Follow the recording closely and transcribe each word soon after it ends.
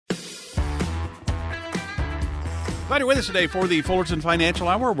Glad you're with us today for the Fullerton Financial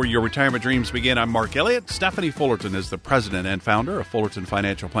Hour, where your retirement dreams begin. I'm Mark Elliott. Stephanie Fullerton is the president and founder of Fullerton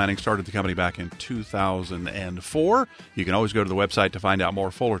Financial Planning. Started the company back in 2004. You can always go to the website to find out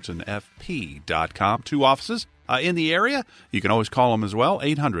more, fullertonfp.com. 2 offices in the area. You can always call them as well,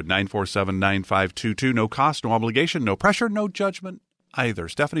 800-947-9522. No cost, no obligation, no pressure, no judgment either.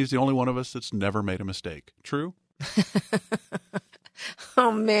 Stephanie's the only one of us that's never made a mistake. True?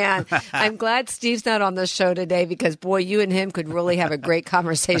 Oh, man. I'm glad Steve's not on the show today because, boy, you and him could really have a great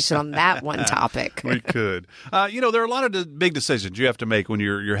conversation on that one topic. We could. There are a lot of big decisions you have to make when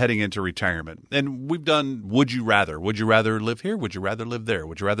you're heading into retirement. And we've done would you rather. Would you rather live here? Would you rather live there?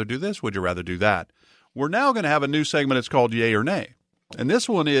 Would you rather do this? Would you rather do that? We're now going to have a new segment. It's called Yay or Nay. And this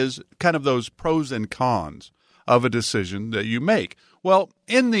one is kind of those pros and cons of a decision that you make. Well,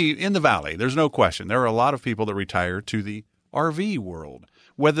 in the Valley, there's no question. There are a lot of people that retire to the RV world,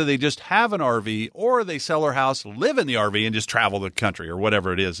 whether they just have an RV or they sell their house, live in the RV, and just travel the country or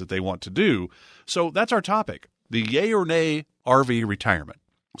whatever it is that they want to do. So that's our topic, the yay or nay RV retirement.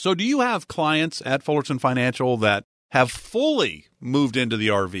 So do you have clients at Fullerton Financial that have fully moved into the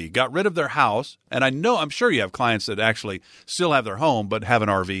RV, got rid of their house? And I'm sure you have clients that actually still have their home but have an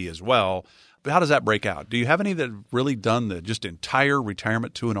RV as well. But how does that break out? Do you have any that have really done the just entire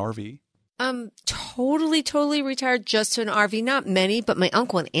retirement to an RV? Totally retired just to an RV. Not many, but my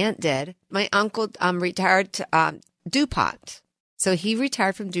uncle and aunt did. My uncle retired to DuPont. So he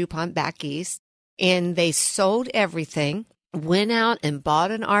retired from DuPont back east, and they sold everything, went out and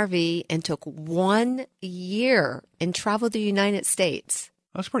bought an RV, and took 1 year and traveled the United States.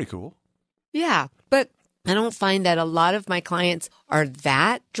 That's pretty cool. Yeah, but I don't find that a lot of my clients are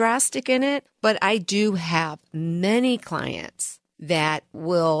that drastic in it, but I do have many clients that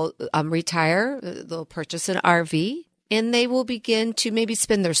will retire, they'll purchase an RV, and they will begin to maybe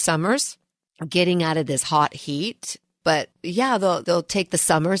spend their summers getting out of this hot heat. But yeah, they'll take the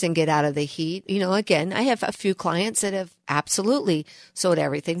summers and get out of the heat. Again, I have a few clients that have absolutely sold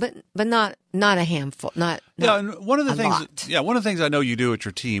everything, but not a handful, not and one of the things I know you do at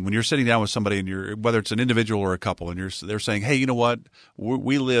your team when you're sitting down with somebody and whether it's an individual or a couple, and they're saying, hey, you know what,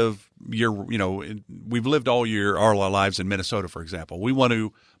 we've lived all our lives in Minnesota, for example. We want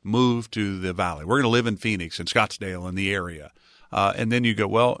to move to the Valley. We're going to live in Phoenix and Scottsdale in the area. And then you go,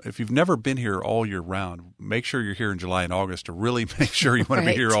 well, if you've never been here all year round, make sure you're here in July and August to really make sure you want to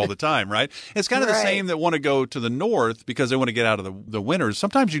be here all the time, right? It's kind of the same that want to go to the north because they want to get out of the winters.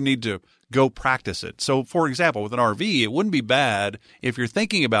 Sometimes you need to go practice it. So, for example, with an RV, it wouldn't be bad if you're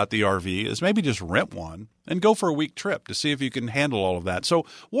thinking about the RV is maybe just rent one and go for a week trip to see if you can handle all of that. So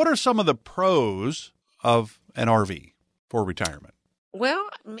what are some of the pros of an RV for retirement? Well,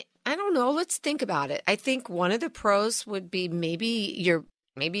 I don't know. Let's think about it. I think one of the pros would be maybe a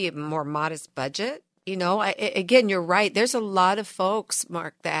more modest budget. Again, you're right. There's a lot of folks,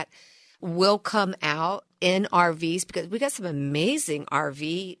 Mark, that will come out in RVs because we got some amazing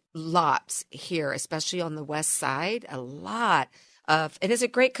RV lots here, especially on the west side. And it's a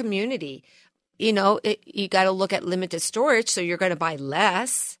great community. You got to look at limited storage, so you're going to buy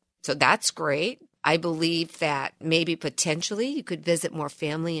less. So that's great. I believe that maybe potentially you could visit more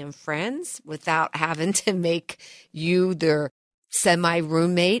family and friends without having to make you their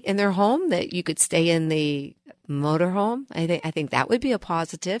semi-roommate in their home, that you could stay in the motorhome. I think that would be a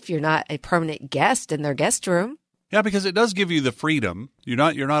positive. You're not a permanent guest in their guest room. Yeah, because it does give you the freedom. You're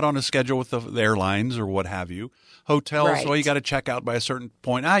not on a schedule with the airlines or what have you. Hotels, right. Well, you got to check out by a certain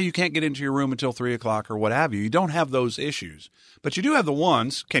point. You can't get into your room until 3 o'clock or what have you. You don't have those issues. But you do have the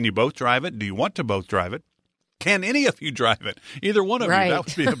ones. Can you both drive it? Do you want to both drive it? Can any of you drive it? Either one of you. That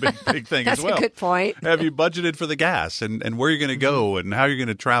would be a big thing as well. That's a good point. Have you budgeted for the gas and where you're going to go and how you're going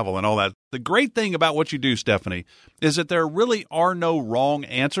to travel and all that? The great thing about what you do, Stephanie, is that there really are no wrong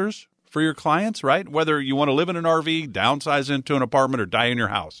answers for your clients, right? Whether you want to live in an RV, downsize into an apartment, or die in your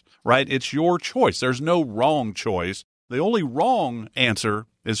house, right? It's your choice. There's no wrong choice. The only wrong answer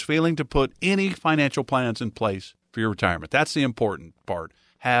is failing to put any financial plans in place for your retirement. That's the important part.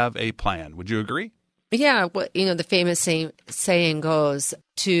 Have a plan. Would you agree? Yeah. Well, the famous saying goes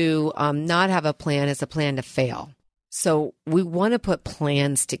to not have a plan is a plan to fail. So we want to put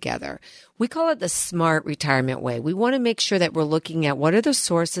plans together. We call it the smart retirement way. We want to make sure that we're looking at what are the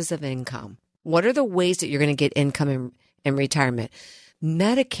sources of income? What are the ways that you're going to get income in retirement?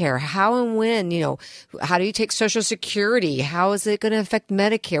 Medicare, how and when, how do you take Social Security? How is it going to affect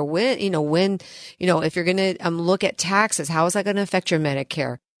Medicare? If you're going to look at taxes, how is that going to affect your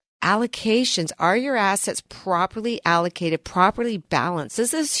Medicare? Allocations, are your assets properly allocated, properly balanced?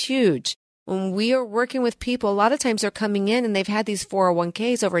 This is huge. When we are working with people, a lot of times they're coming in and they've had these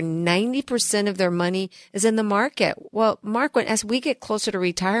 401ks. Over 90% of their money is in the market. Well, Mark, as we get closer to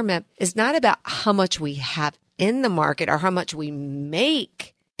retirement, it's not about how much we have in the market or how much we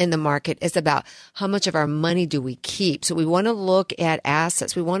make in the market. It's about how much of our money do we keep. So we want to look at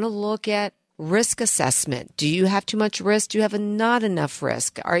assets. We want to look at risk assessment. Do you have too much risk? Do you have not enough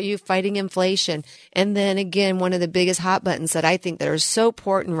risk? Are you fighting inflation? And then again, one of the biggest hot buttons that I think that are so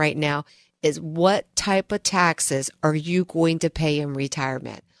important right now is what type of taxes are you going to pay in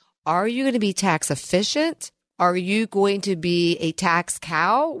retirement? Are you going to be tax efficient? Are you going to be a tax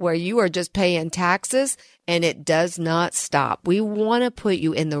cow where you are just paying taxes and it does not stop? We want to put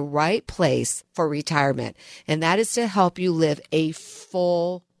you in the right place for retirement, and that is to help you live a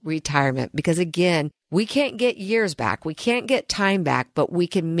full retirement. Because again, we can't get years back. We can't get time back, but we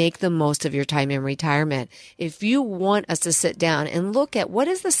can make the most of your time in retirement. If you want us to sit down and look at what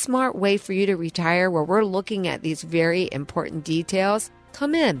is the smart way for you to retire, where we're looking at these very important details,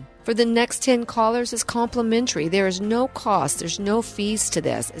 come in. For the next 10 callers, it's complimentary. There is no cost. There's no fees to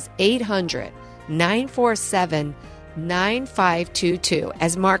this. It's 800-947-9522.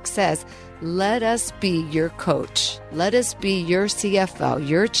 As Mark says, let us be your coach. Let us be your CFO,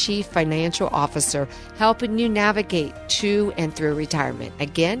 your Chief Financial Officer, helping you navigate to and through retirement.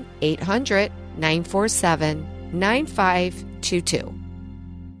 Again, 800-947-9522.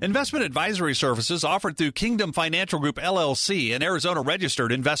 Investment advisory services offered through Kingdom Financial Group, LLC, an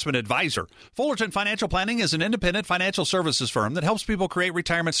Arizona-registered investment advisor. Fullerton Financial Planning is an independent financial services firm that helps people create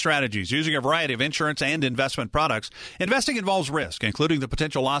retirement strategies using a variety of insurance and investment products. Investing involves risk, including the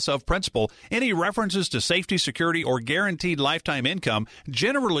potential loss of principal. Any references to safety, security, or guaranteed lifetime income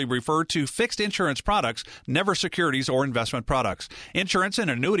generally refer to fixed insurance products, never securities or investment products. Insurance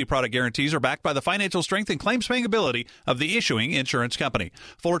and annuity product guarantees are backed by the financial strength and claims-paying ability of the issuing insurance company.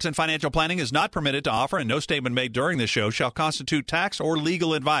 Fullerton Financial Planning is not permitted to offer, and no statement made during this show shall constitute tax or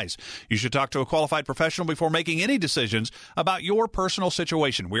legal advice. You should talk to a qualified professional before making any decisions about your personal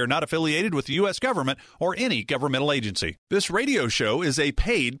situation. We are not affiliated with the U.S. government or any governmental agency. This radio show is a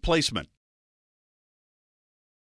paid placement.